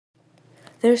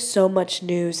There's so much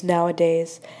news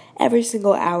nowadays. Every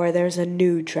single hour there's a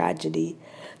new tragedy.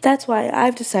 That's why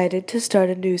I've decided to start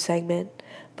a new segment.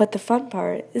 But the fun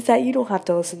part is that you don't have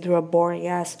to listen to a boring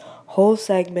ass whole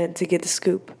segment to get the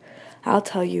scoop. I'll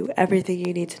tell you everything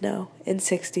you need to know in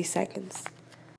 60 seconds.